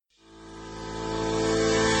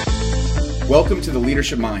Welcome to The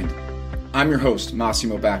Leadership Mind. I'm your host,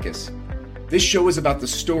 Massimo Bacchus. This show is about the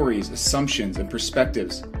stories, assumptions, and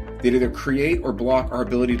perspectives that either create or block our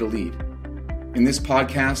ability to lead. In this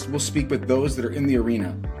podcast, we'll speak with those that are in the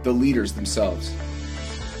arena, the leaders themselves.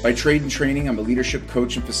 By trade and training, I'm a leadership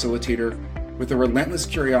coach and facilitator with a relentless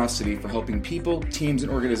curiosity for helping people, teams,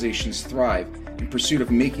 and organizations thrive in pursuit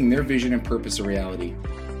of making their vision and purpose a reality.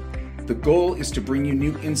 The goal is to bring you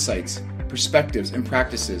new insights, perspectives, and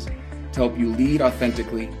practices to help you lead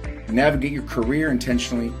authentically, navigate your career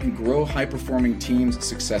intentionally, and grow high-performing teams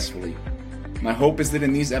successfully. My hope is that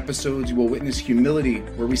in these episodes, you will witness humility,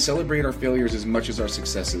 where we celebrate our failures as much as our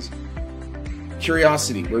successes,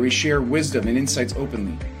 curiosity, where we share wisdom and insights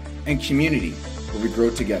openly, and community, where we grow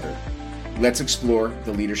together. Let's explore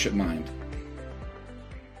the leadership mind.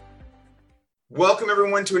 Welcome,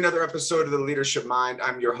 everyone, to another episode of the Leadership Mind.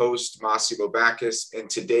 I'm your host, Massimo Bacchus, and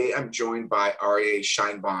today I'm joined by Aryeh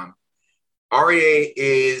Sheinbein. Aryeh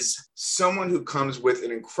is someone who comes with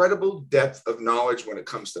an incredible depth of knowledge when it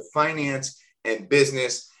comes to finance and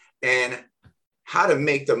business and how to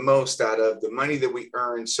make the most out of the money that we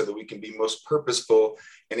earn so that we can be most purposeful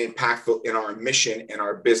and impactful in our mission and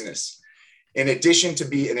our business. In addition to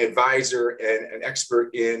be an advisor and an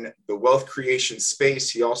expert in the wealth creation space,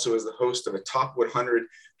 he also is the host of a top 100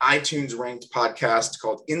 iTunes ranked podcast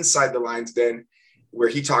called Inside the Lion's Den, where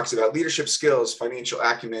he talks about leadership skills, financial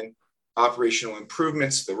acumen, operational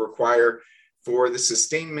improvements that require for the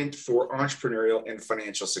sustainment for entrepreneurial and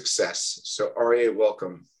financial success. So Aryeh,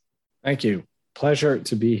 welcome. Thank you. Pleasure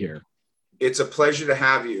to be here. It's a pleasure to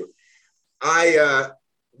have you. I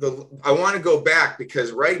want to go back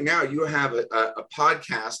because right now you have a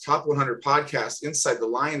podcast, Top 100 Podcast, Inside the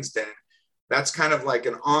Lion's Den. That's kind of like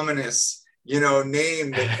an ominous,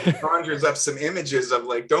 name that conjures up some images of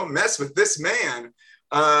like, don't mess with this man.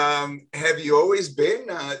 Have you always been,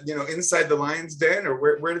 inside the lion's den,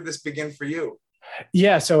 or where did this begin for you?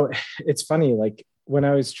 Yeah. So it's funny, like when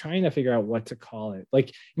I was trying to figure out what to call it,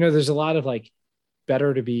 like, there's a lot of like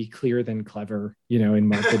better to be clear than clever, in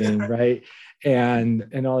marketing, right? And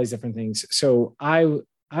all these different things. So I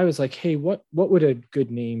was like, hey, what would a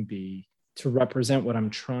good name be to represent what I'm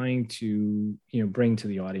trying to, bring to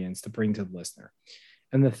the audience, to bring to the listener?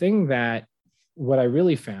 And the thing that what I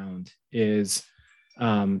really found is,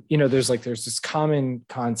 there's this common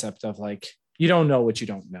concept of like, you don't know what you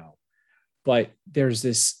don't know, but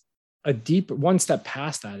there's a deep one step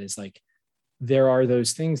past that is like, there are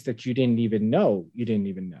those things that you didn't even know,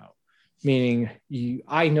 meaning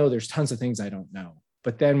I know there's tons of things I don't know,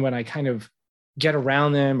 but then when I kind of get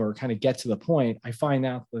around them or kind of get to the point, I find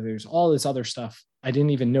out that there's all this other stuff I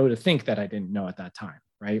didn't even know to think that I didn't know at that time.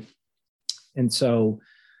 Right. And so,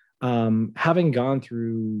 having gone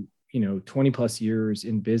through 20 plus years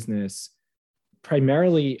in business,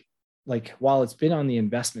 primarily like while it's been on the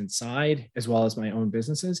investment side, as well as my own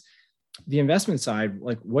businesses, the investment side,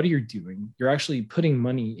 like what are you doing? You're actually putting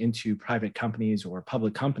money into private companies or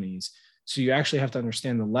public companies. So you actually have to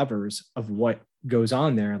understand the levers of what goes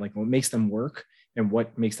on there, like what makes them work and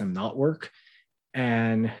what makes them not work.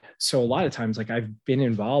 And so a lot of times, like I've been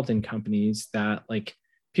involved in companies that like,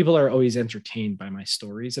 people are always entertained by my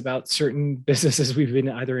stories about certain businesses we've been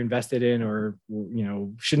either invested in or,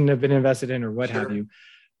 shouldn't have been invested in or what have you.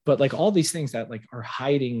 But like all these things that like are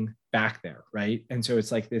hiding back there. Right. And so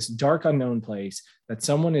it's like this dark unknown place that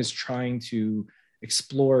someone is trying to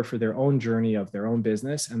explore for their own journey of their own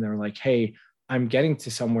business. And they're like, hey, I'm getting to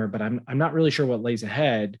somewhere, but I'm not really sure what lays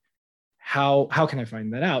ahead. How can I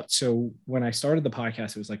find that out? So when I started the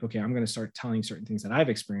podcast, it was like, okay, I'm going to start telling certain things that I've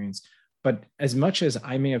experienced. But as much as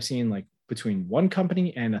I may have seen like between one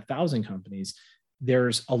company and 1,000 companies,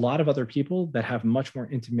 there's a lot of other people that have much more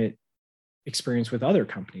intimate experience with other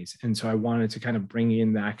companies. And so I wanted to kind of bring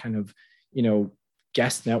in that kind of,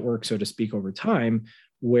 guest network, so to speak, over time,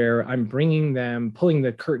 where I'm bringing them, pulling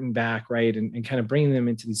the curtain back, right, and kind of bringing them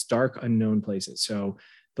into these dark, unknown places. So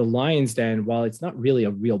the lion's den, while it's not really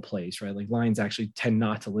a real place, right, like lions actually tend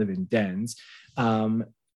not to live in dens,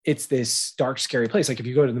 it's this dark, scary place. Like if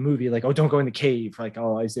you go to the movie, like, oh, don't go in the cave. Like,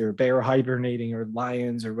 oh, is there a bear hibernating or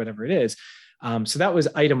lions or whatever it is? So that was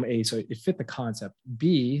item A. So it fit the concept.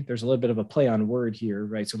 B, there's a little bit of a play on word here,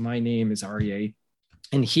 right? So my name is Aryeh.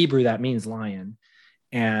 In Hebrew, that means lion.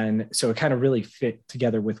 And so it kind of really fit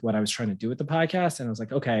together with what I was trying to do with the podcast. And I was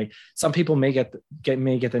like, okay, some people may get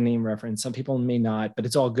the name reference, some people may not, but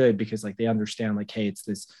it's all good because like they understand like, hey, it's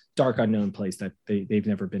this dark unknown place that they've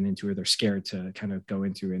never been into or they're scared to kind of go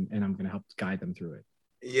into, and I'm going to help guide them through it.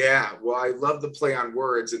 Yeah, well, I love the play on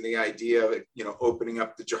words and the idea of, opening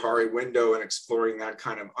up the Johari window and exploring that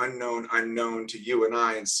kind of unknown to you and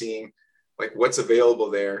I and seeing like what's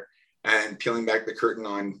available there. and peeling back the curtain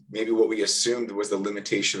on maybe what we assumed was the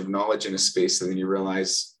limitation of knowledge in a space, and then you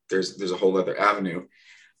realize there's a whole other avenue.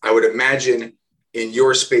 I would imagine in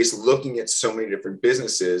your space, looking at so many different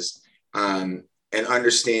businesses, and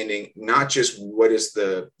understanding not just what is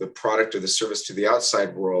the product or the service to the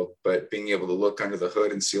outside world, but being able to look under the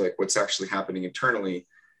hood and see like what's actually happening internally,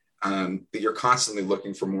 that you're constantly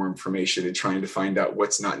looking for more information and trying to find out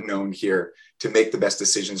what's not known here to make the best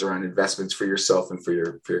decisions around investments for yourself and for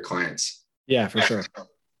your clients. Yeah, for sure.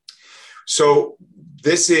 So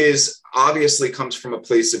this is obviously comes from a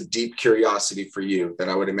place of deep curiosity for you that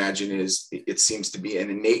I would imagine it seems to be an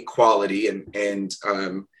innate quality and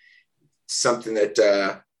something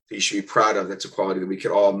that you should be proud of. That's a quality that we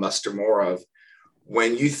could all muster more of.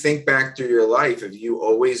 When you think back through your life, have you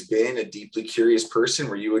always been a deeply curious person?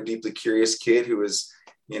 Were you a deeply curious kid who was,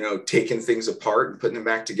 taking things apart and putting them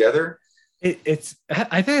back together? I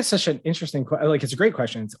think it's such an interesting, it's a great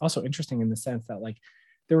question. It's also interesting in the sense that like,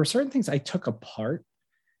 there were certain things I took apart.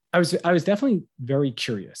 I was definitely very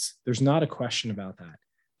curious. There's not a question about that.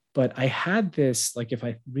 But I had this, like, if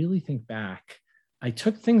I really think back, I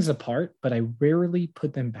took things apart, but I rarely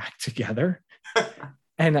put them back together.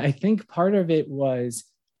 And I think part of it was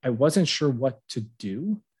I wasn't sure what to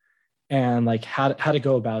do and like how to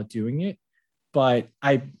go about doing it. But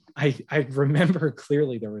I remember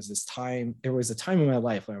clearly there was a time in my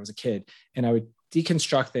life when I was a kid and I would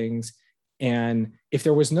deconstruct things. And if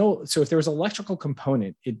there was electrical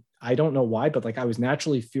component, I don't know why, but like I was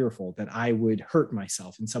naturally fearful that I would hurt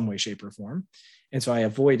myself in some way, shape, or form. And so I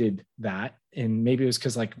avoided that. And maybe it was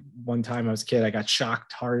because like one time I was a kid, I got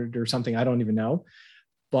shocked hard or something. I don't even know.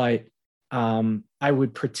 But I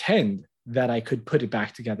would pretend that I could put it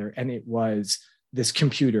back together. And it was this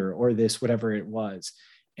computer or this, whatever it was.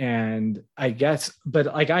 And I guess, but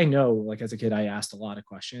like, I know, like as a kid, I asked a lot of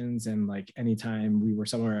questions and like anytime we were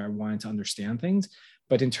somewhere, I wanted to understand things.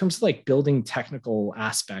 But in terms of like building technical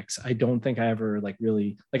aspects, I don't think I ever like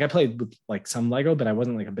really, like I played with like some Lego, but I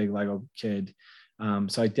wasn't like a big Lego kid.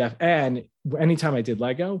 So and anytime I did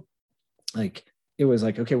Lego, like it was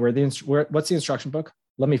like, okay, what's the instruction book?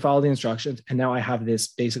 Let me follow the instructions. And now I have this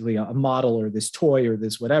basically a model or this toy or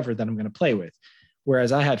this whatever that I'm going to play with.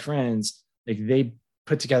 Whereas I had friends, like they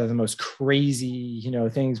put together the most crazy,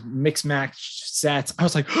 things, mix match sets. I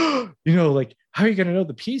was like, like, how are you going to know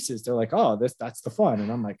the pieces? They're like, oh, that's the fun.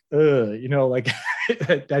 And I'm like, like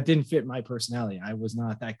that didn't fit my personality. I was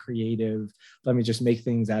not that creative. Let me just make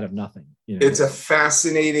things out of nothing. It's a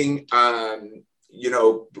fascinating,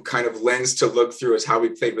 kind of lens to look through is how we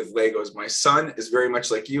played with Legos. My son is very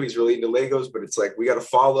much like you. He's really into Legos, but it's like, we got to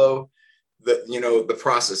follow the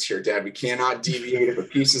process here, Dad. We cannot deviate. If a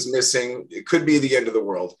piece is missing, it could be the end of the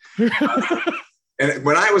world. And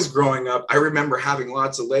when I was growing up, I remember having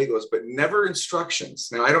lots of Legos, but never instructions.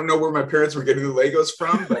 Now, I don't know where my parents were getting the Legos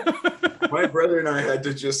from, but my brother and I had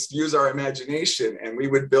to just use our imagination, and we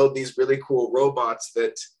would build these really cool robots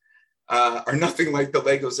that are nothing like the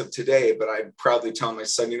Legos of today. But I proudly tell my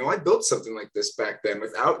son, I built something like this back then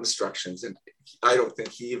without instructions. And I don't think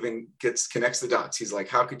he even connects the dots. He's like,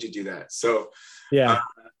 how could you do that? So, yeah.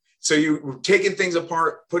 So you were taking things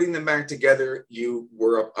apart, putting them back together. You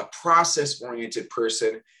were a process-oriented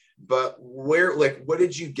person, but what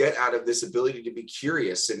did you get out of this ability to be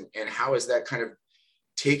curious? And how is that kind of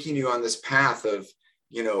taking you on this path of,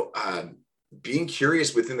 being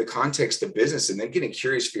curious within the context of business and then getting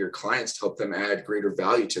curious for your clients to help them add greater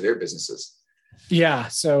value to their businesses? Yeah.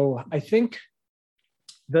 So I think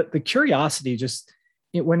the curiosity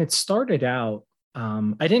when it started out,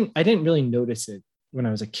 I didn't really notice it when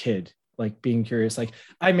I was a kid, like being curious. Like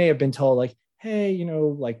I may have been told like, hey,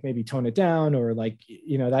 like maybe tone it down or like,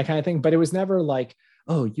 that kind of thing. But it was never like,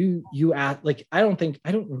 oh, you asked, like, I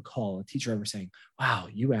don't recall a teacher ever saying, wow,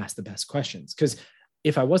 you asked the best questions. Because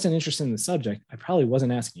if I wasn't interested in the subject, I probably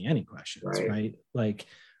wasn't asking any questions, right? Like,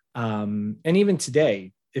 and even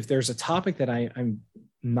today, if there's a topic that I'm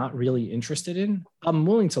not really interested in, I'm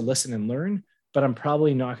willing to listen and learn, but I'm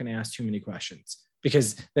probably not going to ask too many questions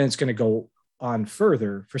because then it's going to go on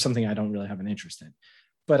further for something I don't really have an interest in.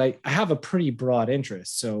 But I have a pretty broad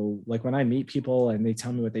interest. So like when I meet people and they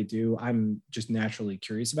tell me what they do, I'm just naturally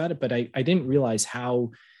curious about it. But I didn't realize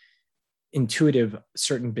how intuitive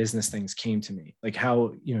certain business things came to me, like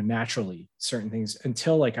how, naturally certain things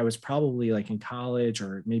until like I was probably like in college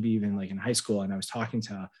or maybe even like in high school. And I was talking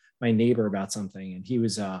to my neighbor about something and he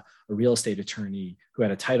was a real estate attorney who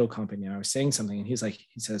had a title company. And I was saying something and he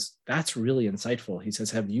says, that's really insightful. He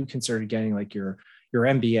says, have you considered getting like your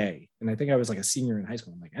MBA? And I think I was like a senior in high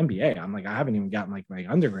school. I'm like, MBA? I'm like, I haven't even gotten like my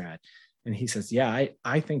undergrad. And he says, yeah,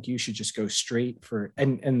 I think you should just go straight for,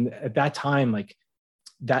 and at that time, like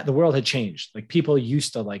that the world had changed. Like people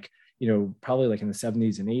used to like, probably like in the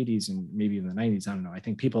 70s and 80s and maybe in the 90s, I don't know. I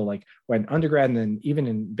think people like went undergrad, and then even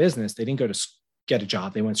in business, they didn't go to get a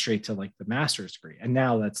job. They went straight to like the master's degree. And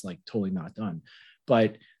now that's like totally not done.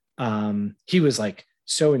 But he was like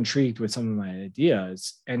so intrigued with some of my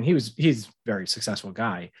ideas, and he's a very successful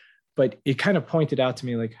guy, but it kind of pointed out to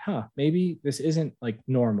me like, maybe this isn't like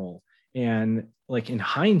normal. And like in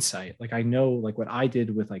hindsight, like I know like what I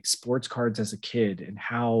did with like sports cards as a kid and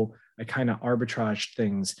how I kind of arbitraged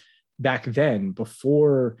things back then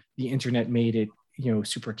before the internet made it,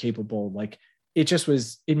 super capable. Like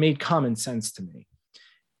it made common sense to me.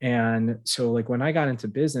 And so like when I got into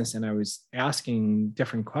business and I was asking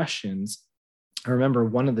different questions, I remember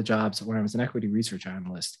one of the jobs when I was an equity research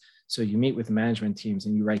analyst. So you meet with the management teams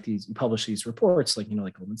and you publish these reports, like,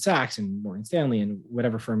 like Goldman Sachs and Morgan Stanley and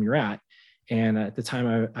whatever firm you're at. And at the time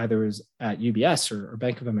I either was at UBS or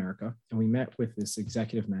Bank of America. And we met with this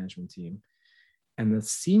executive management team, and the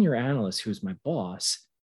senior analyst, who's my boss,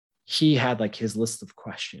 he had like his list of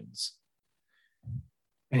questions.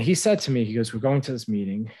 And he said to me, he goes, we're going to this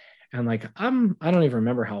meeting. And like, I don't even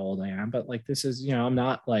remember how old I am, but like, this is, I'm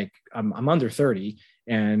not like, I'm under 30,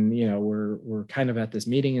 and, we're kind of at this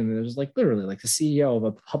meeting, and there's like literally like the CEO of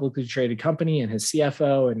a publicly traded company and his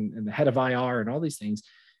CFO and the head of IR and all these things.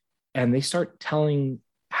 And they start telling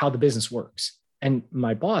how the business works. And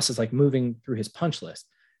my boss is like moving through his punch list,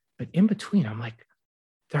 but in between, I'm like,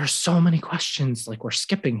 there are so many questions, like we're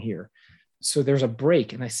skipping here. So there's a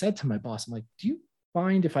break. And I said to my boss, I'm like, do you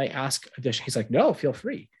mind if I ask addition? He's like, no, feel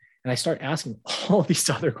free. And I start asking all these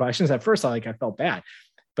other questions. At first, I felt bad,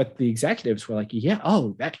 but the executives were like, yeah,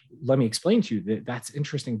 let me explain to you that's an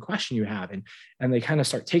interesting question you have. And they kind of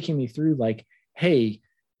start taking me through like, hey,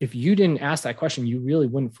 if you didn't ask that question, you really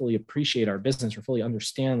wouldn't fully appreciate our business or fully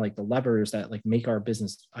understand like the levers that like make our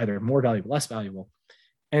business either more valuable, less valuable.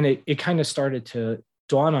 And it kind of started to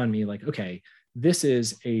dawn on me like, okay, this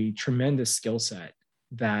is a tremendous skill set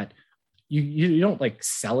that you don't like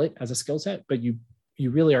sell it as a skill set, but you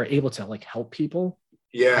really are able to like help people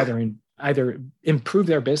either improve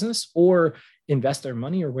their business or invest their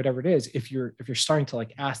money or whatever it is, if you're starting to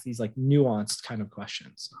like ask these like nuanced kind of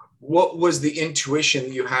questions. What was the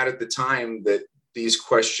intuition you had at the time that these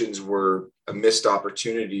questions were a missed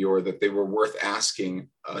opportunity or that they were worth asking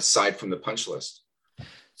aside from the punch list?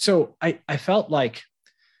 So I felt like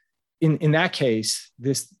in that case,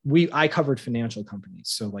 I covered financial companies,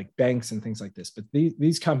 so like banks and things like this, but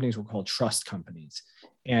these companies were called trust companies.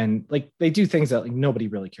 And like, they do things that like nobody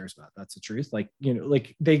really cares about. That's the truth. Like,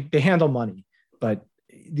 like they handle money, but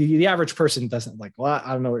the average person doesn't like, well,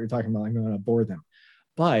 I don't know what you're talking about. I'm going to bore them.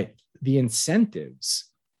 But the incentives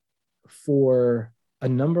for a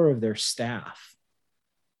number of their staff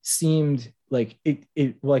seemed like it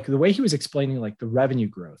like the way he was explaining like the revenue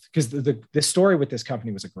growth, because the story with this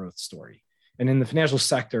company was a growth story. And in the financial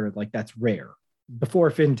sector, like that's rare.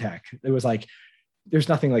 Before fintech, it was like, there's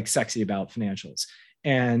nothing like sexy about financials.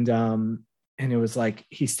 And it was like,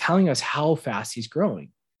 he's telling us how fast he's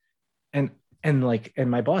growing. And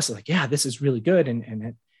my boss is like, yeah, this is really good.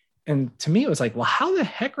 And to me, it was like, well, how the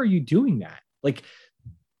heck are you doing that? Like,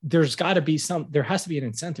 there has to be an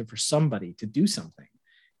incentive for somebody to do something.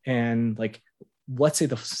 And like, let's say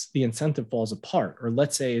the incentive falls apart, or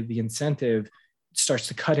let's say the incentive starts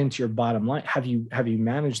to cut into your bottom line. Have you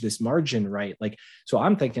managed this margin right? Like, so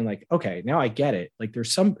I'm thinking like, okay, now I get it. Like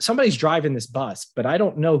there's somebody's driving this bus, but I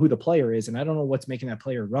don't know who the player is. And I don't know what's making that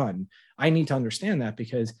player run. I need to understand that,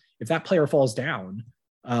 because if that player falls down,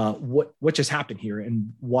 what just happened here?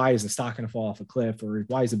 And why is the stock going to fall off a cliff, or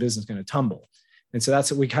why is the business going to tumble? And so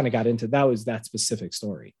that's what we kind of got into. That was that specific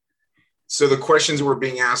story. So the questions that were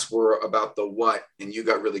being asked were about the what, and you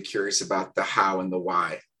got really curious about the how and the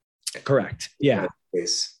why. Correct. Yeah.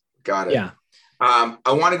 Got it. Yeah. I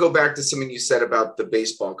want to go back to something you said about the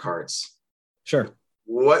baseball cards. Sure.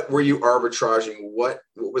 What were you arbitraging? What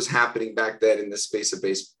was happening back then in the space of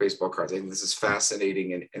baseball cards? I think this is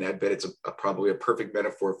fascinating, and I bet it's probably a perfect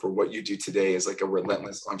metaphor for what you do today as like a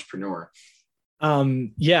relentless entrepreneur.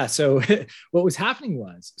 Yeah. So what was happening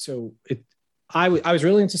was, I was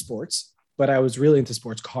really into sports, but I was really into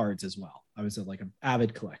sports cards as well. I was like an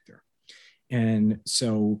avid collector. And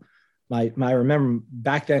so I remember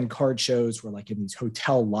back then card shows were like in these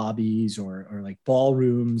hotel lobbies or like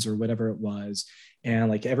ballrooms or whatever it was. And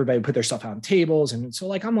like everybody would put their stuff on tables. And so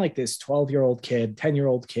like, I'm like this 10-year-old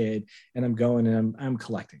kid, and I'm going and I'm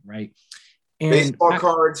collecting, right? And baseball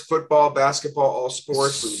cards, football, basketball, all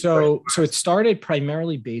sports. So it started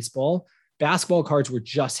primarily baseball, basketball cards were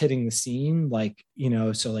just hitting the scene. Like,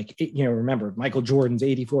 so like, remember Michael Jordan's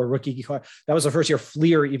 84 rookie card. That was the first year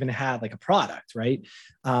Fleer even had like a product. Right.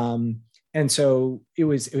 And so it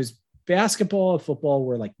was basketball and football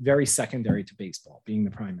were like very secondary to baseball being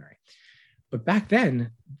the primary. But back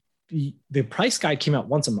then the price guide came out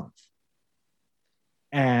once a month.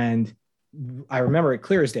 And I remember it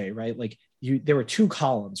clear as day, right? Like there were two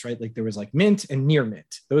columns, right? Like there was like mint and near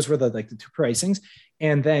mint. Those were the two pricings.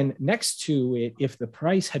 And then next to it, if the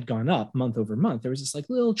price had gone up month over month, there was this like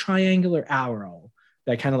little triangular arrow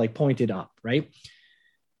that kind of like pointed up, right?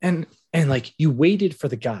 And like you waited for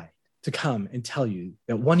the guy to come and tell you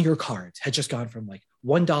that one of your cards had just gone from like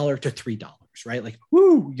 $1 to $3, right? Like,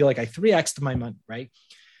 woo, you're like, I 3x'd my money, right?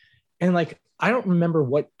 And like, I don't remember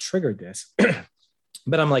what triggered this,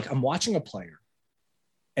 but I'm watching a player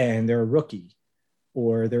and they're a rookie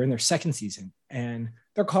or they're in their second season and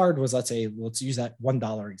their card was, let's use that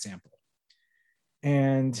 $1 example.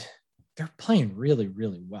 And they're playing really,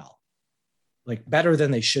 really well, like better than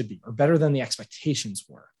they should be or better than the expectations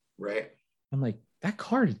were. Right. I'm like, that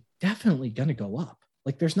card is definitely going to go up.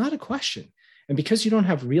 Like there's not a question. And because you don't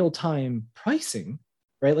have real-time pricing,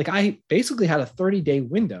 right? Like I basically had a 30-day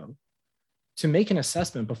window to make an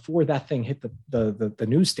assessment before that thing hit the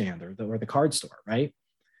newsstand or the card store, right?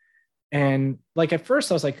 And like at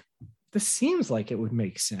first I was like, this seems like it would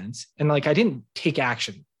make sense. And like I didn't take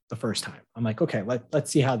action the first time. I'm like, okay,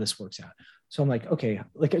 let's see how this works out. So I'm like, okay,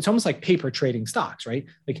 like it's almost like paper trading stocks, right?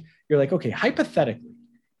 Like you're like, okay, hypothetically,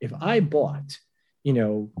 if I bought,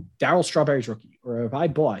 Darryl Strawberry's rookie, or if I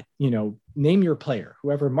bought, name your player,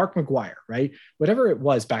 whoever, Mark McGuire, right? Whatever it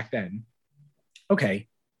was back then. Okay,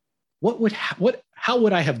 how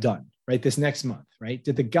would I have done, right? This next month, right?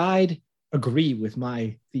 Did the guide agree with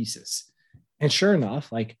my thesis? And sure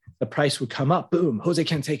enough, like the price would come up, boom, Jose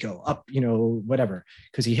Canseco up, whatever,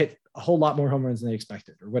 because he hit a whole lot more home runs than they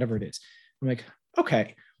expected or whatever it is. I'm like,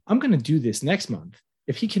 okay, I'm going to do this next month.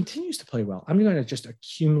 If he continues to play well, I'm going to just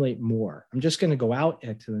accumulate more. I'm just going to go out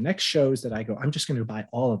and to the next shows that I go, I'm just going to buy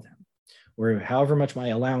all of them or however much my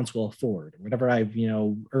allowance will afford, whatever I've,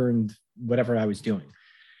 earned, whatever I was doing.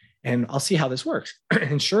 And I'll see how this works.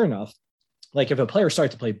 And sure enough, like if a player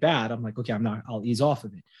started to play bad, I'm like, okay, I'll ease off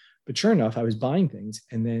of it. But sure enough, I was buying things.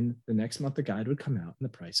 And then the next month, the guide would come out and the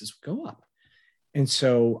prices would go up. And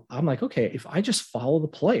so I'm like, okay, if I just follow the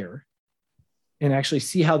player and actually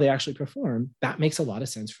see how they actually perform, that makes a lot of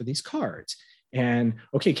sense for these cards. And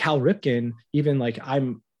okay, Cal Ripken, even like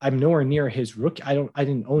I'm nowhere near his rookie. I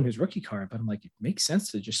didn't own his rookie card, but I'm like, it makes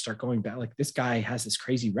sense to just start going back. Like this guy has this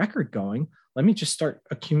crazy record going. Let me just start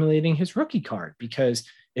accumulating his rookie card because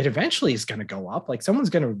it eventually is going to go up. Like someone's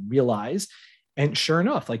going to realize. And sure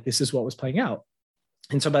enough, like this is what was playing out.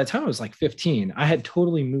 And so by the time I was like 15, I had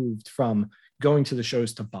totally moved from going to the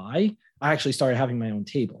shows to buy. I actually started having my own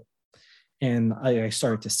table and I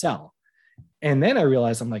started to sell. And then I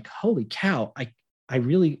realized I'm like, holy cow, I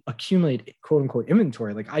really accumulate quote unquote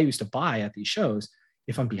inventory. Like I used to buy at these shows.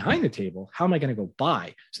 If I'm behind the table, how am I going to go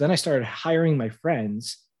buy? So then I started hiring my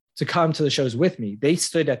friends to come to the shows with me. They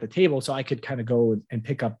stood at the table so I could kind of go and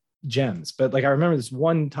pick up gems. But like, I remember this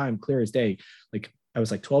one time clear as day, like I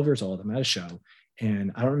was like 12 years old. I'm at a show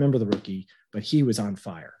and I don't remember the rookie, but he was on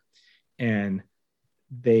fire. And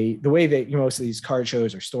the way that most of these card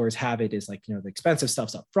shows or stores have it is like, the expensive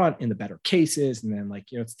stuff's up front in the better cases. And then like,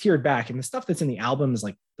 it's tiered back and the stuff that's in the album is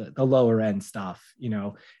like the lower end stuff,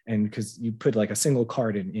 and because you put like a single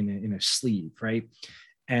card in a sleeve. Right.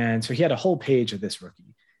 And so he had a whole page of this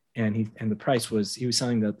rookie and the price was, he was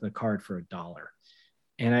selling the card for $1.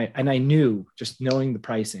 And I knew, just knowing the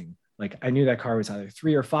pricing, like I knew that card was either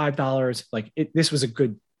 $3 or $5. Like this was a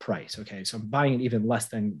good price. Okay. So I'm buying it even less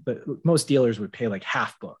than, but most dealers would pay like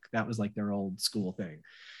half book. That was like their old school thing.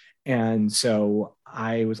 And so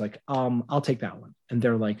I was like, I'll take that one. And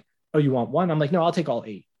they're like, oh, you want one? I'm like, no, I'll take all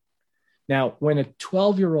 8. Now, when a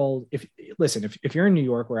 12-year-old, if you're in New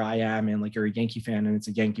York where I am and like you're a Yankee fan and it's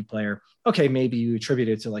a Yankee player, okay, maybe you attribute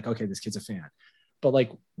it to like, okay, this kid's a fan. But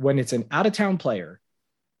like when it's an out-of-town player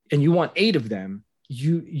and you want 8 of them,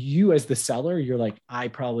 you as the seller, you're like,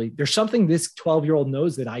 there's something this 12-year-old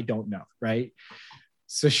knows that I don't know. Right.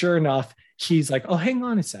 So sure enough, he's like, oh, hang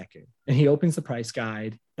on a second. And he opens the price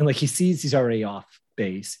guide and like, he sees he's already off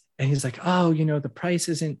base and he's like, oh, the price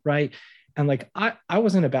isn't right. And like, I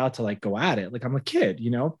wasn't about to like go at it. Like I'm a kid,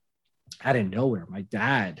 out of nowhere. My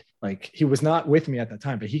dad, like he was not with me at that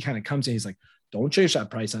time, but he kind of comes in, he's like, don't change that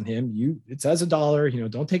price on him. It says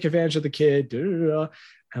 $1, don't take advantage of the kid. And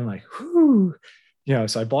I'm like, whoo.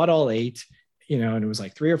 So I bought all 8, and it was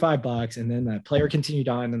like $3 or $5. And then the player continued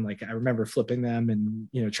on. And like, I remember flipping them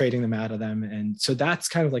and, trading them out of them. And so that's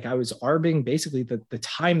kind of like, I was arbing basically the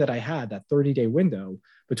time that I had, that 30-day window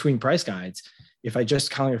between price guides. If I just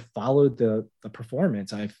kind of followed the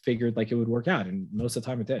performance, I figured like it would work out. And most of the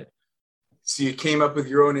time it did. So you came up with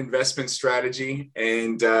your own investment strategy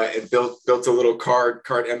and built a little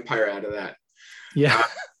card empire out of that. Yeah.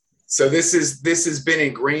 So this has been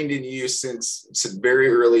ingrained in you since very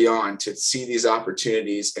early on to see these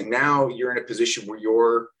opportunities. And now you're in a position where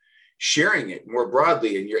you're sharing it more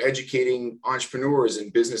broadly and you're educating entrepreneurs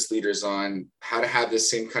and business leaders on how to have this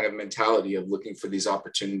same kind of mentality of looking for these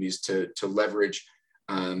opportunities to leverage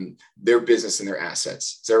their business and their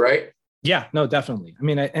assets. Is that right? Yeah, no, definitely. I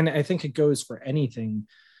mean, I think it goes for anything,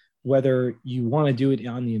 whether you want to do it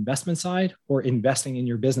on the investment side or investing in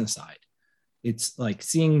your business side. It's like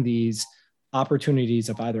seeing these opportunities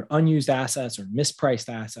of either unused assets or mispriced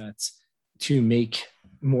assets to make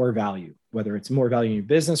more value, whether it's more value in your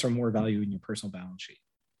business or more value in your personal balance sheet.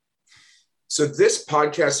 So this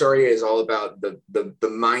podcast, Aryeh, is all about the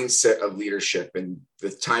mindset of leadership and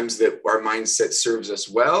the times that our mindset serves us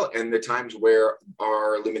well and the times where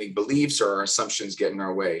our limiting beliefs or our assumptions get in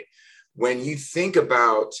our way. When you think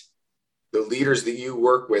about the leaders that you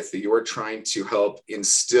work with, that you're trying to help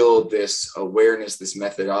instill this awareness, this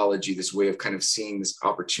methodology, this way of kind of seeing this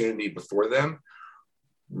opportunity before them,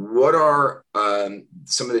 what are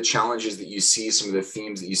some of the challenges that you see, some of the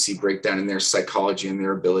themes that you see break down in their psychology and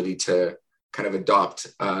their ability to kind of adopt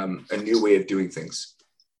a new way of doing things?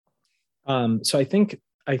 So I think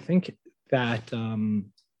that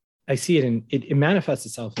I see it it manifests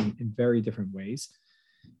itself in very different ways.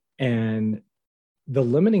 And the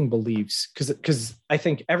limiting beliefs, because I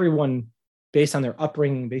think everyone, based on their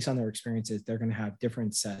upbringing, based on their experiences, they're going to have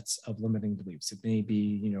different sets of limiting beliefs. It may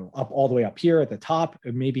be, up all the way up here at the top,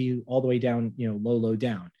 it may be all the way down, low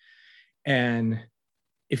down. And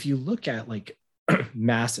if you look at like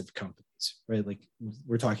massive companies, right? Like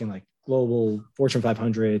we're talking like global Fortune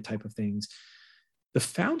 500 type of things, the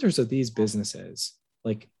founders of these businesses,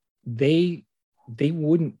 like they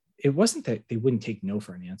wouldn't, it wasn't that they wouldn't take no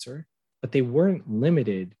for an answer, but they weren't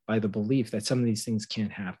limited by the belief that some of these things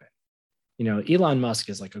can't happen. Elon Musk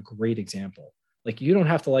is like a great example. Like you don't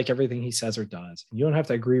have to like everything he says or does, and you don't have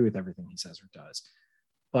to agree with everything he says or does.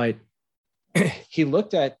 But he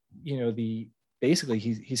looked at, basically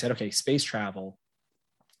he said, okay, space travel,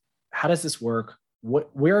 how does this work?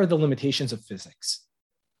 Where are the limitations of physics?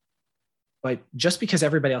 But just because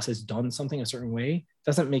everybody else has done something a certain way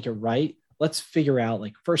doesn't make it right. Let's figure out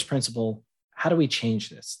like first principle, how do we change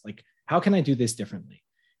this? Like, how can I do this differently?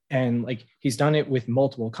 And like, he's done it with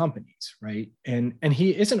multiple companies, right? And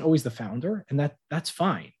he isn't always the founder, and that's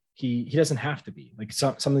fine. He doesn't have to be. Like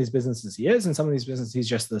some of these businesses he is, and some of these businesses he's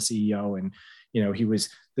just the CEO, and he was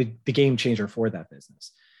the game changer for that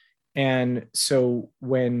business. And so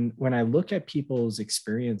when I look at people's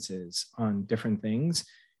experiences on different things,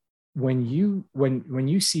 when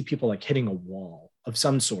you see people like hitting a wall of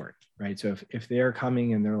some sort, right? So if they're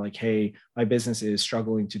coming and they're like, hey, my business is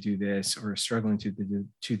struggling to do this or struggling to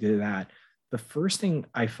do that, the first thing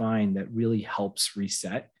I find that really helps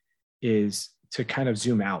reset is to kind of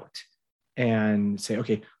zoom out and say,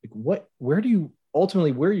 okay, like where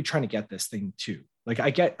are you trying to get this thing to? Like,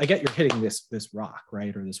 I get you're hitting this rock,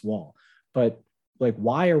 right? Or this wall, but like,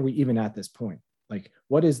 why are we even at this point? Like,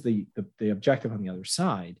 what is the objective on the other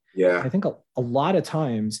side? Yeah. I think a lot of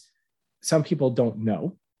times some people don't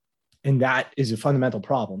know. And that is a fundamental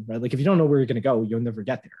problem, right? Like if you don't know where you're going to go, you'll never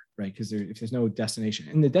get there, right? Because if there's no destination,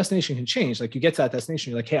 and the destination can change, like you get to that destination,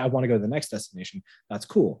 you're like, hey, I want to go to the next destination. That's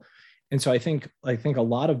cool. And so I think a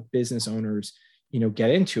lot of business owners, get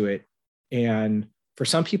into it. And for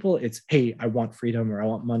some people it's, hey, I want freedom, or I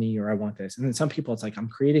want money, or I want this. And then some people it's like, I'm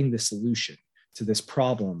creating this solution to this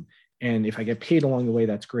problem. And if I get paid along the way,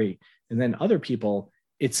 that's great. And then other people,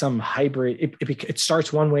 it's some hybrid, it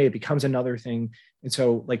starts one way, it becomes another thing. And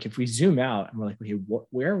so like, if we zoom out and we're like, okay,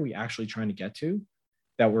 where are we actually trying to get to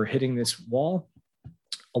that we're hitting this wall?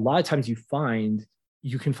 A lot of times you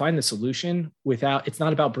can find the solution without, it's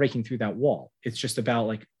not about breaking through that wall. It's just about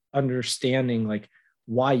like understanding like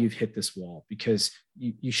why you've hit this wall, because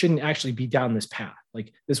you shouldn't actually be down this path.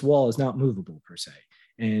 Like this wall is not movable per se.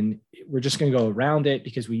 And we're just going to go around it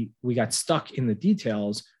because we got stuck in the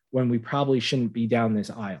details when we probably shouldn't be down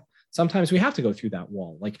this aisle. Sometimes we have to go through that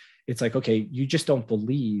wall. Like, it's like, okay, you just don't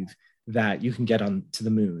believe that you can get on to the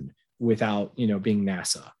moon without, being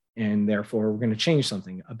NASA. And therefore we're going to change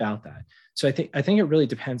something about that. So I think it really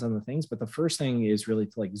depends on the things, but the first thing is really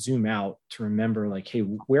to like zoom out to remember like, hey,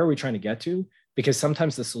 where are we trying to get to? because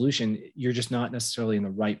sometimes the solution, you're just not necessarily in the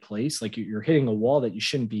right place. Like you're hitting a wall that you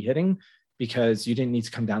shouldn't be hitting because you didn't need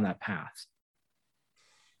to come down that path.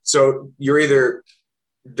 So you're either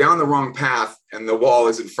down the wrong path and the wall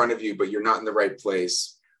is in front of you, but you're not in the right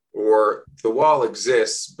place, or the wall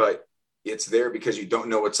exists, but it's there because you don't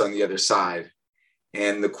know what's on the other side.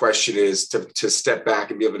 And the question is to step back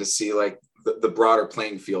and be able to see like the broader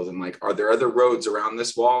playing field, and like, are there other roads around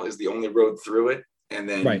this wall? Is the only road through it? And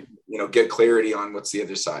then, right, get clarity on what's the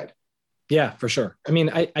other side. Yeah, for sure. I mean,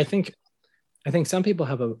 I think some people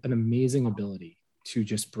have an amazing ability to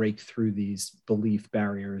just break through these belief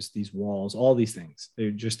barriers, these walls, all these things.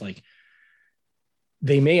 They're just like,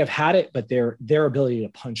 they may have had it, but their ability to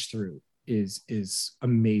punch through is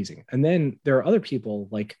amazing. And then there are other people,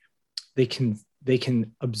 like they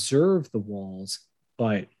can observe the walls,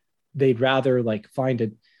 but they'd rather like find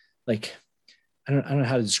it, like, I don't know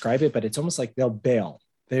how to describe it, but it's almost like they'll bail.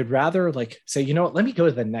 They'd rather like say, you know what, let me go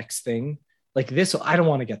to the next thing. Like this, I don't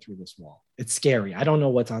want to get through this wall. It's scary. I don't know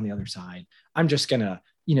what's on the other side. I'm just going to,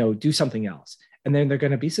 do something else. And then they're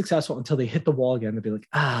going to be successful until they hit the wall again. They'll be like,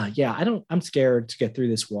 yeah, I'm scared to get through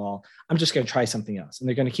this wall. I'm just going to try something else. And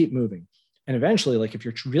they're going to keep moving. And eventually, like if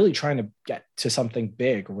you're really trying to get to something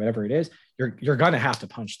big or whatever it is, you're going to have to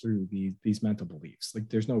punch through these mental beliefs. Like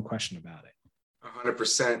there's no question about it.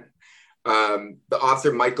 100%. The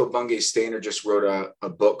author Michael Bungay Stainer just wrote a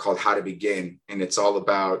book called How to Begin. And it's all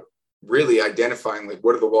about really identifying like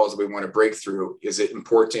what are the walls that we want to break through. Is it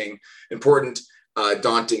important,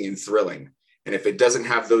 daunting, and thrilling? And if it doesn't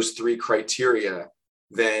have those three criteria,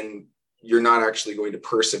 then you're not actually going to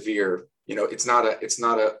persevere. It's not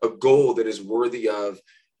a goal that is worthy of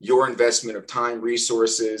your investment of time,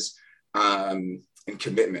 resources, and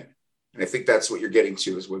commitment. And I think that's what you're getting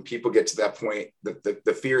to, is when people get to that point,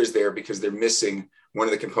 the fear is there because they're missing one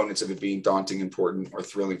of the components of it being daunting, important, or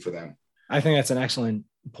thrilling for them. I think that's an excellent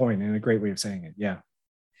point and a great way of saying it. Yeah.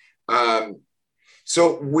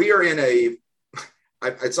 So we are in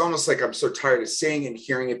it's almost like I'm so tired of saying and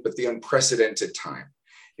hearing it, but the unprecedented time.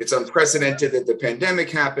 It's unprecedented that the pandemic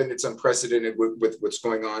happened. It's unprecedented with what's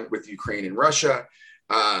going on with Ukraine and Russia.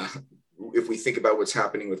 If we think about what's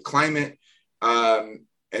happening with climate,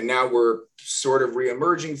 and now we're sort of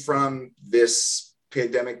reemerging from this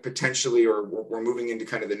pandemic potentially, or we're moving into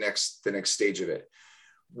kind of the next stage of it.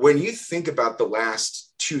 When you think about the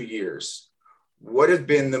last 2 years, what have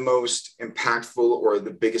been the most impactful or the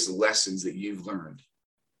biggest lessons that you've learned?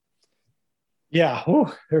 Yeah,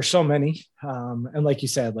 there's so many. And like you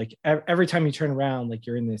said, like every time you turn around, like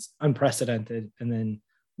you're in this unprecedented, and then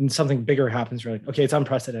when something bigger happens, you're like, okay, it's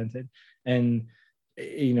unprecedented. And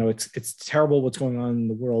it's terrible what's going on in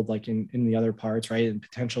the world, like in the other parts, right? And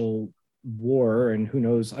potential war, and who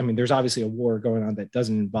knows? I mean, there's obviously a war going on that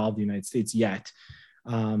doesn't involve the United States yet.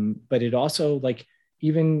 But it also, like,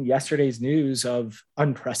 even yesterday's news of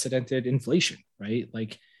unprecedented inflation, right?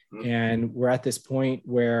 Like, and we're at this point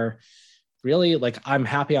where really, like, I'm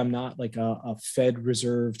happy I'm not like a Fed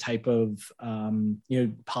Reserve type of,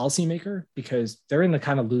 policymaker, because they're in the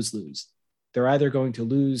kind of lose-lose. They're either going to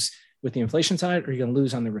lose with the inflation side, or you're going to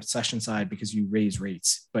lose on the recession side because you raise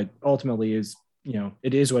rates. But ultimately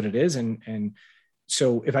it is what it is. And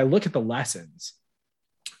so if I look at the lessons,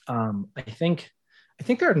 I think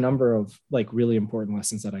there are a number of like really important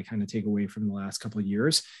lessons that I kind of take away from the last couple of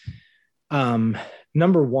years.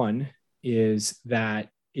 Number one is that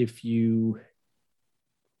if you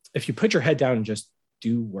put your head down and just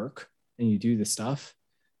do work and you do the stuff,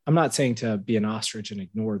 I'm not saying to be an ostrich and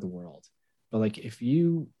ignore the world, but like if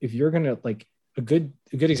you're gonna, like, a good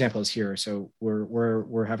example is here. So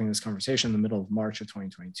we're having this conversation in the middle of March of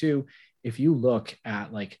 2022. If you look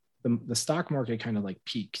at like the stock market kind of like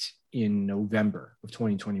peaked in November of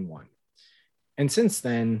 2021. And since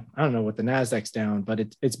then, I don't know what the NASDAQ's down, but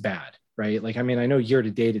it's bad, right? Like, I mean, I know year to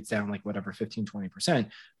date, it's down like whatever, 15, 20%,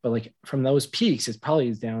 but like from those peaks, it probably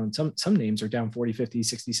is down. Some names are down 40, 50,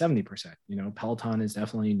 60, 70%. Peloton is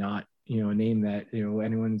definitely not, a name that,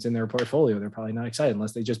 anyone's in their portfolio. They're probably not excited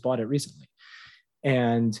unless they just bought it recently.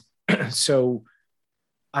 And so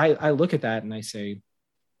I look at that and I say,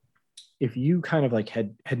 if you kind of like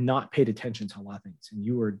had not paid attention to a lot of things, and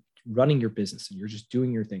you were running your business and you're just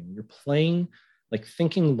doing your thing, you're playing, like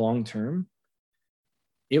thinking long-term,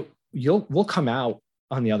 we'll come out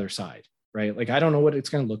on the other side, right? Like, I don't know what it's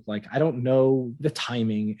going to look like. I don't know the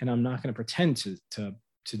timing, and I'm not going to pretend to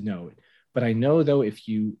know it. But I know, though, if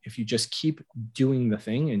you just keep doing the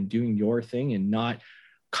thing and doing your thing and not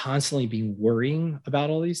constantly being worrying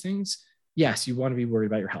about all these things, yes, you want to be worried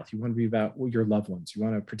about your health. You want to be about your loved ones. You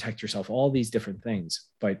want to protect yourself, all these different things.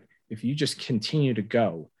 But if you just continue to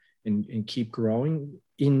go and keep growing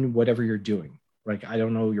in whatever you're doing, Like, I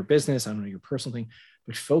don't know your business, I don't know your personal thing,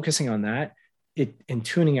 but focusing on that, and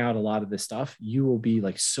tuning out a lot of this stuff, you will be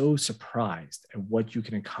like so surprised at what you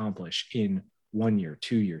can accomplish in 1 year,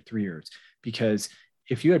 2 year, 3 years. Because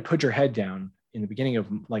if you had put your head down in the beginning of,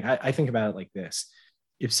 like, I think about it like this.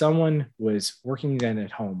 If someone was working then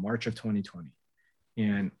at home, March of 2020,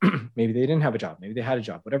 and maybe they didn't have a job, maybe they had a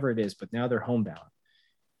job, whatever it is, but now they're homebound.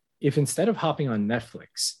 If instead of hopping on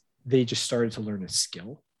Netflix, they just started to learn a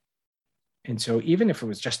skill. And so even if it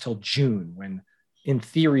was just till June, when in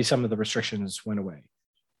theory, some of the restrictions went away,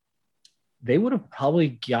 they would have probably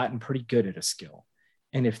gotten pretty good at a skill.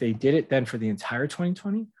 And if they did it then for the entire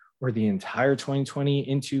 2020 or the entire 2020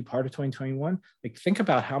 into part of 2021, like, think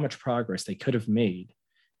about how much progress they could have made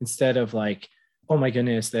instead of like, oh my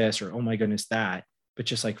goodness, this, or oh my goodness, that, but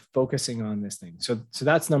just like focusing on this thing. So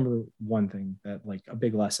that's number one thing, that like a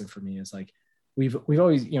big lesson for me is like, we've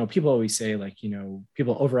always, people always say like,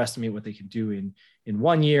 people overestimate what they can do in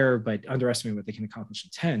 1 year, but underestimate what they can accomplish in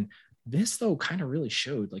 10. This though kind of really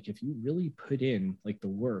showed, like, if you really put in like the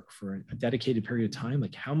work for a dedicated period of time,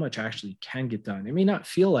 like how much actually can get done. It may not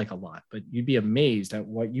feel like a lot, but you'd be amazed at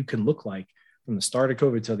what you can look like from the start of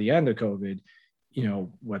COVID till the end of COVID,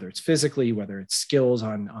 whether it's physically, whether it's skills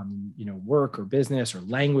on work or business or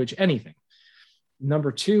language, anything.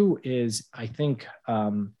 Number two is, I think,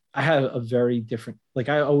 I had a very different, like,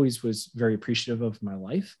 I always was very appreciative of my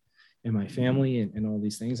life and my family and all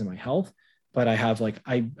these things and my health. But I have like,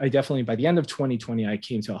 I definitely, by the end of 2020, I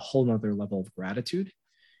came to a whole nother level of gratitude.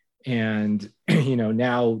 And,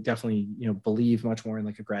 now definitely, believe much more in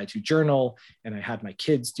like a gratitude journal. And I had my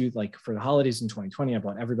kids do, like, for the holidays in 2020, I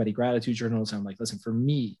bought everybody gratitude journals. And I'm like, listen, for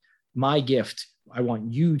me, my gift, I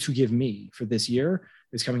want you to give me for this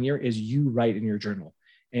coming year, is you write in your journal.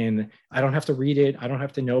 And I don't have to read it. I don't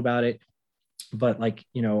have to know about it. But like,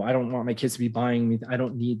 I don't want my kids to be buying me. I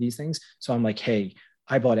don't need these things. So I'm like, hey,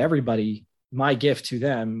 I bought everybody. My gift to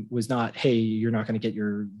them was not, hey, you're not going to get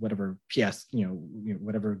your whatever PS,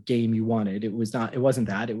 whatever game you wanted. It wasn't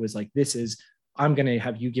that. It was like, I'm going to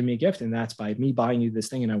have you give me a gift. And that's by me buying you this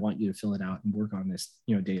thing. And I want you to fill it out and work on this,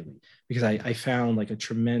 daily. Because I found like a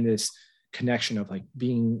tremendous connection of like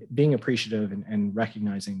being appreciative and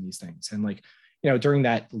recognizing these things. And like, during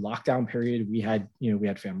that lockdown period, we had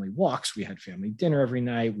family walks, we had family dinner every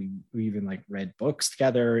night. We even like read books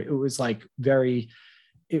together. It was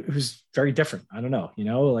very different. I don't know,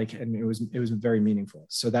 and it was very meaningful.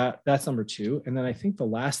 So that's number two. And then I think the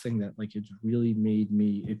last thing that like, it's really made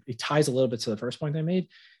me, it ties a little bit to the first point I made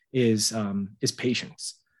is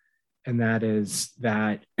patience. And that is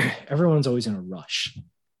that everyone's always in a rush.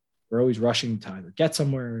 We're always rushing to either get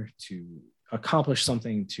somewhere, to accomplish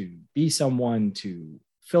something, to be someone, to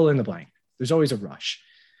fill in the blank. There's always a rush.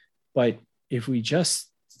 But if we just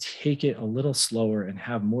take it a little slower and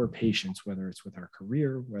have more patience, whether it's with our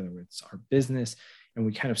career, whether it's our business, and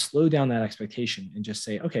we kind of slow down that expectation and just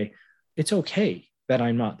say, okay, it's okay that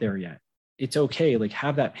I'm not there yet. It's okay. Like,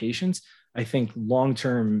 have that patience. I think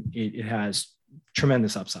long-term, it has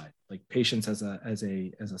tremendous upside. Like, patience as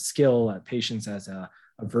a skill, patience as a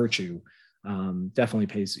virtue, definitely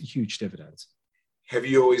pays huge dividends. Have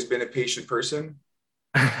you always been a patient person?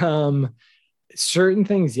 Certain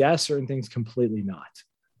things, yes. Certain things, completely not.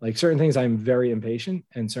 Like, certain things I'm very impatient,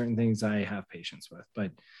 and certain things I have patience with.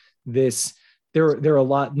 But there are a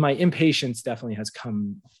lot. My impatience definitely has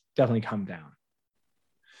come down.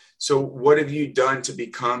 So what have you done to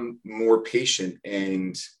become more patient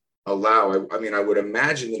and allow? I mean, I would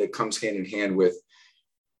imagine that it comes hand in hand with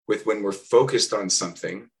when we're focused on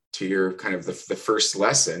something, to your kind of the first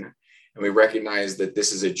lesson, and we recognize that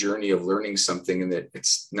this is a journey of learning something, and that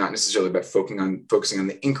it's not necessarily about focusing on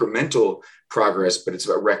the incremental progress, but it's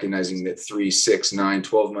about recognizing that 3, 6, 9,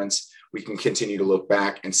 12 months, we can continue to look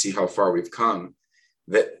back and see how far we've come.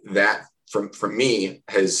 That for me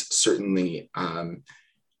has certainly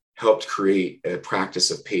helped create a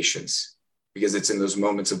practice of patience, because it's in those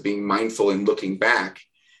moments of being mindful and looking back.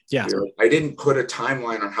 Yeah. I didn't put a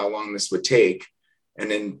timeline on how long this would take. And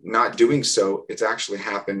in not doing so, it's actually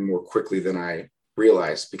happened more quickly than I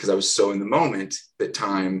realized, because I was so in the moment that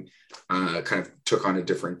time kind of took on a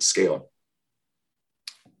different scale.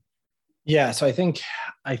 Yeah. So I think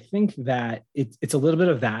that it's a little bit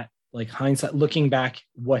of that, like hindsight, looking back,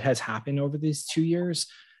 what has happened over these 2 years.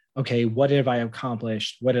 Okay, what have I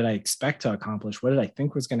accomplished? What did I expect to accomplish? What did I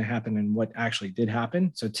think was going to happen? And what actually did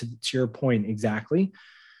happen? So to your point, exactly.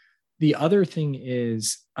 The other thing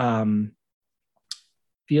is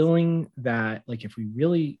feeling that, like, if we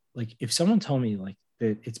really, like, if someone told me like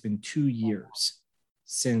that it's been 2 years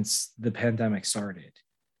since the pandemic started,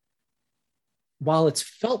 while it's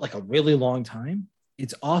felt like a really long time,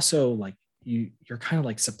 it's also like you're kind of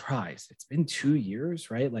like surprised. It's been 2 years,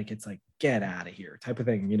 right? Like, it's like, get out of here type of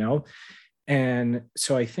thing, you know? And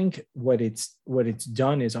so I think what it's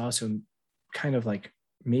done is also kind of like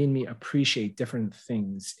made me appreciate different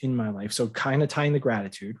things in my life. So kind of tying the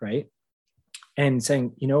gratitude, right? And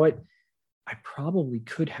saying, you know what, I probably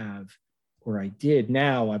could have, or I did.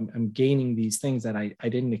 Now I'm gaining these things that I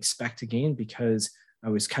didn't expect to gain because I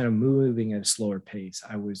was kind of moving at a slower pace.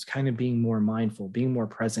 I was kind of being more mindful, being more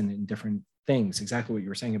present in different things. Exactly what you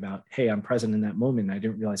were saying about, hey, I'm present in that moment. And I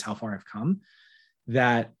didn't realize how far I've come,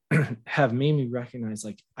 that have made me recognize,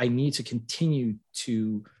 like, I need to continue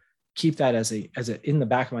to keep that as a in the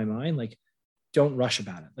back of my mind. Like, don't rush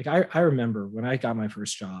about it. Like, I remember when I got my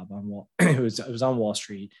first job on it was on Wall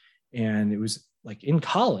Street, and it was like in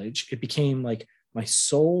college, it became like my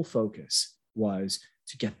sole focus was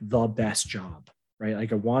to get the best job, right?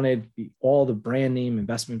 Like, I wanted all the brand name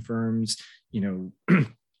investment firms, you know,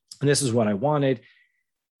 and this is what I wanted.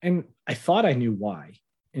 And I thought I knew why,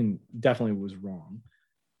 and definitely was wrong.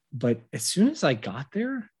 But as soon as I got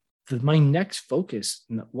there, my next focus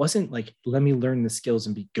wasn't like, let me learn the skills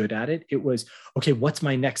and be good at it. It was, okay, what's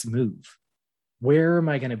my next move? Where am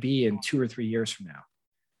I going to be in 2 or 3 years from now?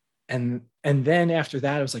 And then after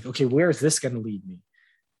that, I was like, okay, where is this going to lead me?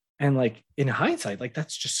 And like, in hindsight, like,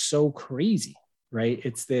 that's just so crazy, right?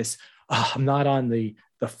 It's this, I'm not on the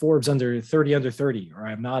Forbes under 30, or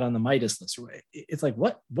I'm not on the Midas list. It's like,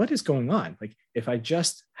 what is going on? Like, if I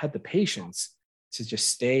just had the patience to just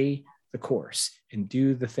stay the course and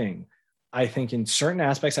do the thing, I think in certain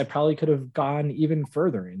aspects, I probably could have gone even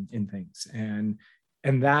further in things. And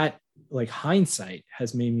that, like, hindsight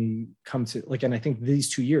has made me come to, like, and I think these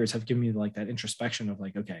 2 years have given me like that introspection of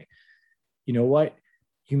like, okay, you know what,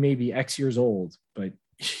 you may be X years old, but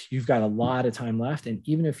you've got a lot of time left. And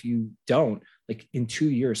even if you don't, like, in 2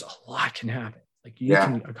 years, a lot can happen. Like, you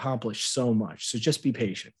can accomplish so much. So just be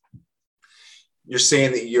patient. You're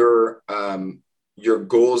saying that your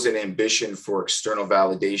goals and ambition for external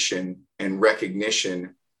validation and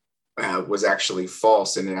recognition was actually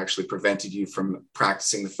false, and it actually prevented you from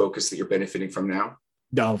practicing the focus that you're benefiting from now?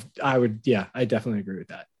 No, I definitely agree with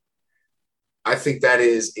that. I think that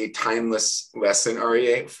is a timeless lesson,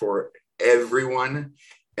 Aryeh, for everyone.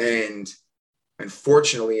 And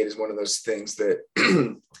unfortunately, it is one of those things that,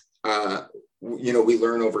 we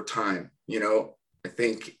learn over time. I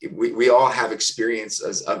think we all have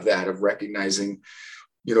experiences of that, of recognizing,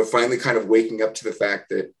 finally kind of waking up to the fact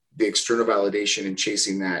that the external validation and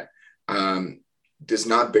chasing that does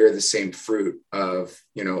not bear the same fruit of,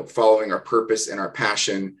 following our purpose and our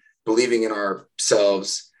passion, believing in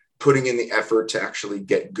ourselves, putting in the effort to actually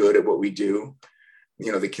get good at what we do,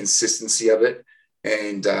 the consistency of it.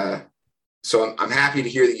 And so I'm happy to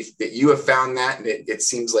hear that you have found that, and it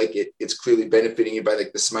seems like it's clearly benefiting you by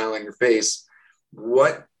like the smile on your face.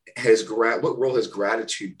 What role has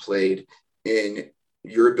gratitude played in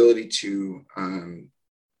your ability to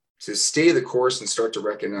stay the course and start to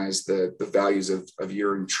recognize the values of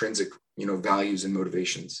your intrinsic, values and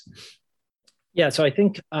motivations? Yeah. So I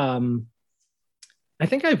think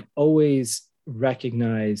I've always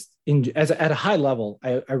recognized at a high level,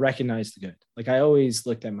 I recognized the good. Like, I always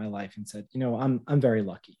looked at my life and said, I'm very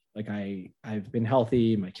lucky. Like, I've been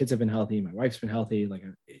healthy. My kids have been healthy. My wife's been healthy. Like,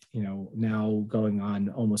 now going on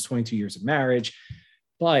almost 22 years of marriage,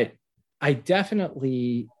 but I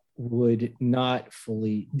definitely would not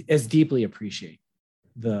fully as deeply appreciate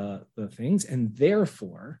the things. And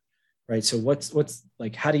therefore, right. So what's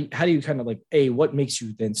like, how do you kind of like, what makes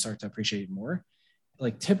you then start to appreciate it more?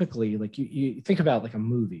 Like, typically, like, you think about like a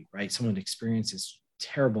movie, right? Someone experiences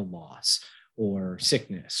terrible loss or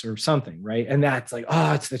sickness or something, right? And that's like,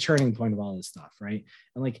 it's the turning point of all this stuff, right?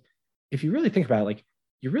 And like, if you really think about it, like,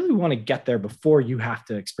 you really want to get there before you have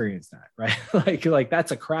to experience that, right? like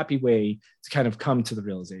that's a crappy way to kind of come to the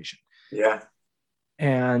realization. Yeah.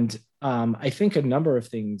 And I think a number of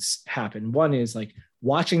things happen. One is like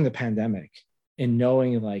watching the pandemic and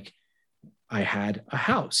knowing, like, I had a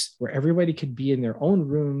house where everybody could be in their own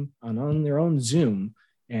room on their own Zoom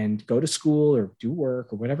and go to school or do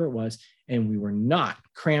work or whatever it was. And we were not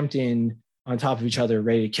cramped in on top of each other,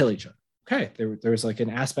 ready to kill each other. Okay. There was like an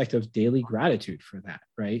aspect of daily gratitude for that,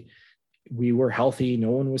 right? We were healthy.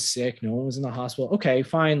 No one was sick. No one was in the hospital. Okay,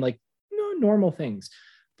 fine. Like, normal things.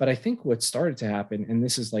 But I think what started to happen, and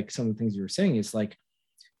this is like some of the things you were saying, is like,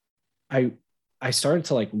 I started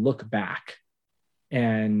to like look back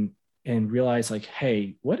and realize, like,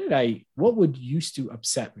 hey, what would used to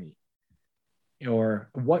upset me, or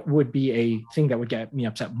what would be a thing that would get me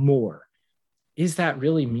upset more is that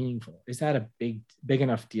really meaningful? Is that a big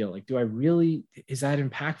enough deal? Like, is that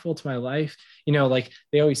impactful to my life? Like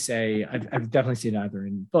they always say, I've definitely seen it either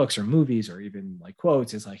in books or movies or even like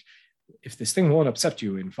quotes, is like, if this thing won't upset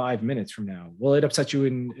you in 5 minutes from now, will it upset you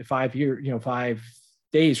in 5 years, 5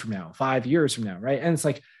 days from now, 5 years from now? Right. And it's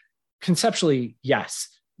like, conceptually, yes,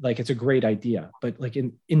 like it's a great idea, but like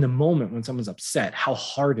in the moment when someone's upset, how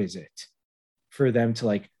hard is it for them to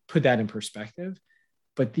like put that in perspective?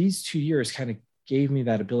 But these 2 years kind of gave me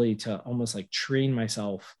that ability to almost like train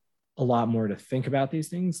myself a lot more to think about these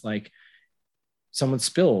things. Like, someone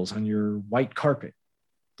spills on your white carpet,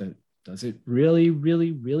 does it really,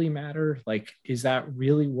 really, really matter? Like, is that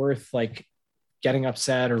really worth like getting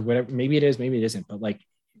upset or whatever? Maybe it is, maybe it isn't. But like,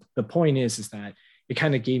 the point is that it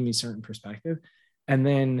kind of gave me certain perspective. And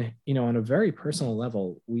then, on a very personal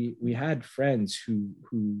level, we had friends who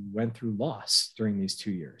went through loss during these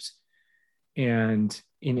 2 years, and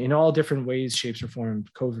in all different ways, shapes, or forms,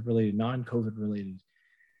 COVID related, non-COVID related.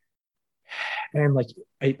 And like,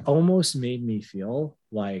 it almost made me feel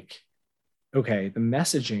like, okay, the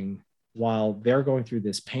messaging, while they're going through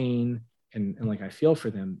this pain and like I feel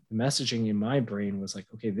for them, the messaging in my brain was like,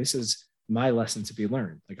 okay, this is my lesson to be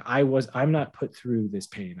learned. Like, I'm not put through this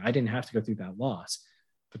pain. I didn't have to go through that loss,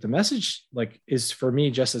 but the message like is for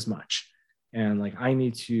me just as much. And like, I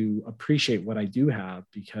need to appreciate what I do have,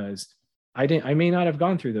 because I may not have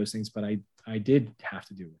gone through those things, but I did have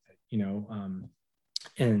to deal with it,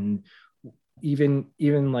 and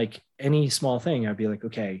even like any small thing, I'd be like,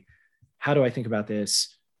 okay, how do I think about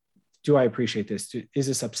this? Do I appreciate this? Is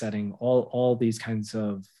this upsetting? All these kinds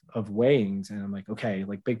of weighings. And I'm like, okay,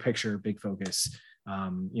 like big picture, big focus,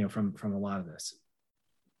 from a lot of this.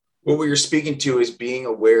 Well, what you're speaking to is being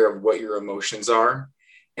aware of what your emotions are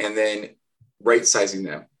and then right sizing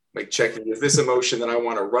them, like checking, is this emotion that I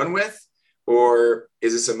want to run with? Or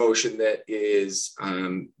is this emotion that is,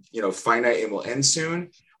 finite and will end soon?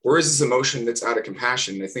 Or is this emotion that's out of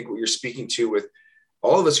compassion? And I think what you're speaking to with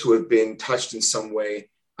all of us who have been touched in some way,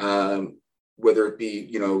 whether it be,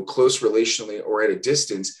 close relationally or at a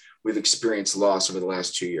distance, we've experienced loss over the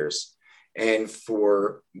last 2 years. And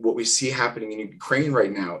for what we see happening in Ukraine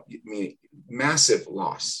right now, I mean, massive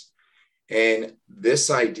loss. And this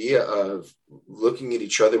idea of looking at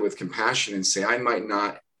each other with compassion and say, I might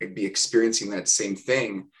not be experiencing that same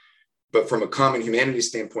thing, but from a common humanity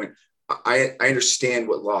standpoint, I understand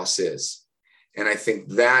what loss is. And I think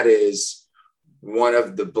that is one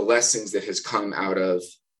of the blessings that has come out of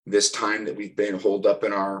this time that we've been holed up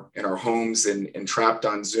in our homes and trapped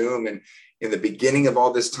on Zoom. And in the beginning of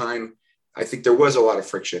all this time, I think there was a lot of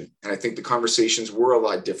friction. And I think the conversations were a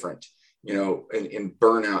lot different, in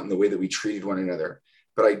burnout and the way that we treated one another.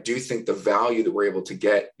 But I do think the value that we're able to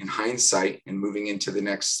get in hindsight and moving into the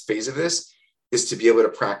next phase of this is to be able to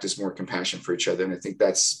practice more compassion for each other. And I think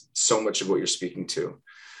that's so much of what you're speaking to.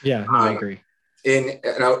 Yeah, no, I agree. And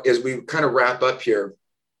as we kind of wrap up here,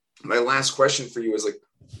 my last question for you is like,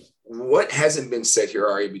 what hasn't been said here,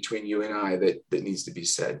 Aryeh, between you and I that needs to be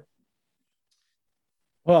said?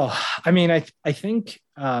 Well, I mean, I think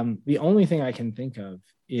the only thing I can think of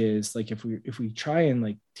is like, if we try and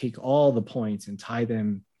like take all the points and tie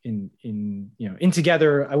them in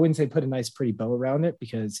together, I wouldn't say put a nice pretty bow around it,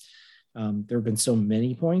 because there have been so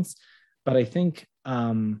many points. But I think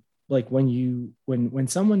like when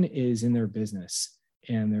someone is in their business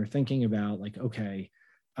and they're thinking about like, okay,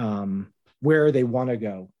 where they want to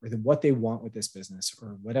go, or what they want with this business,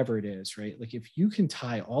 or whatever it is, right? Like, if you can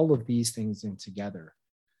tie all of these things in together,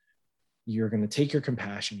 you're going to take your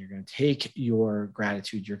compassion, you're going to take your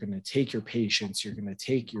gratitude, you're going to take your patience, you're going to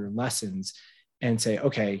take your lessons and say,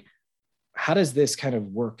 okay, how does this kind of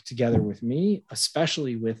work together with me,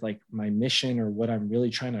 especially with like my mission or what I'm really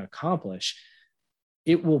trying to accomplish?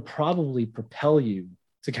 It will probably propel you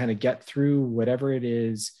to kind of get through whatever it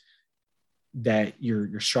is that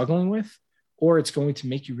you're struggling with, or it's going to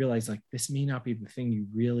make you realize like, this may not be the thing you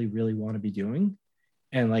really, really want to be doing.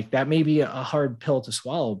 And like, that may be a hard pill to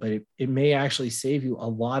swallow, but it may actually save you a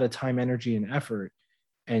lot of time, energy, and effort,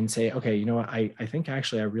 and say, okay, you know what, I think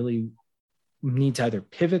actually I really need to either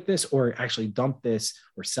pivot this or actually dump this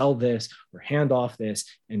or sell this or hand off this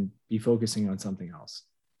and be focusing on something else.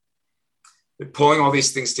 Pulling all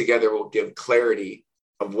these things together will give clarity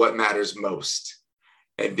of what matters most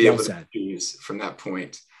and be able to choose from that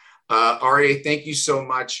point. Aryeh, thank you so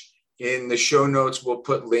much. In the show notes, we'll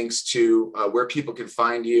put links to where people can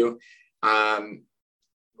find you.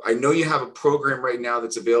 I know you have a program right now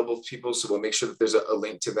that's available to people, so we'll make sure that there's a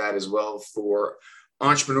link to that as well for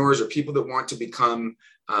entrepreneurs or people that want to become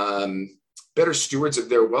better stewards of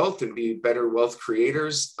their wealth and be better wealth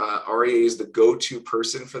creators. Aryeh is the go-to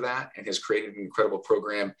person for that and has created an incredible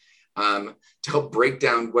program to help break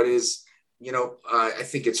down what is, I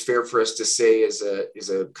think it's fair for us to say is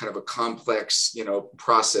a kind of a complex,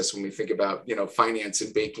 process when we think about, finance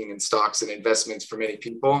and banking and stocks and investments for many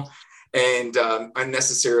people, and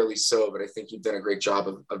unnecessarily so. But I think you've done a great job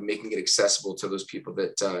of making it accessible to those people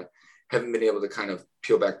that haven't been able to kind of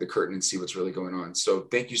peel back the curtain and see what's really going on. So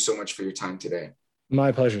thank you so much for your time today.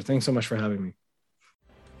 My pleasure. Thanks so much for having me.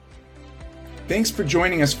 Thanks for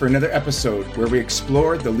joining us for another episode where we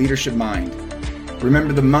explore the leadership mind.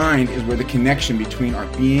 Remember, the mind is where the connection between our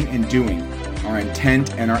being and doing, our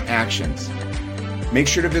intent and our actions. Make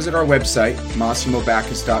sure to visit our website,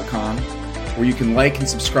 MassimoBacchus.com, where you can like and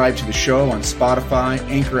subscribe to the show on Spotify,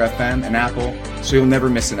 Anchor FM, and Apple, so you'll never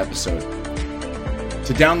miss an episode.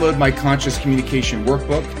 To download my Conscious Communication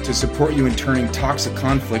Workbook to support you in turning toxic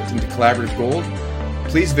conflict into collaborative gold,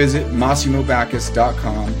 please visit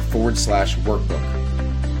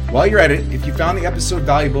MassimoBacchus.com/workbook. While you're at it, if you found the episode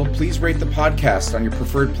valuable, please rate the podcast on your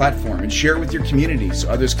preferred platform and share it with your community so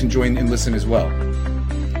others can join and listen as well.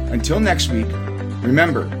 Until next week,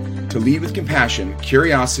 remember to lead with compassion,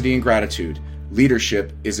 curiosity, and gratitude.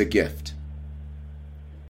 Leadership is a gift.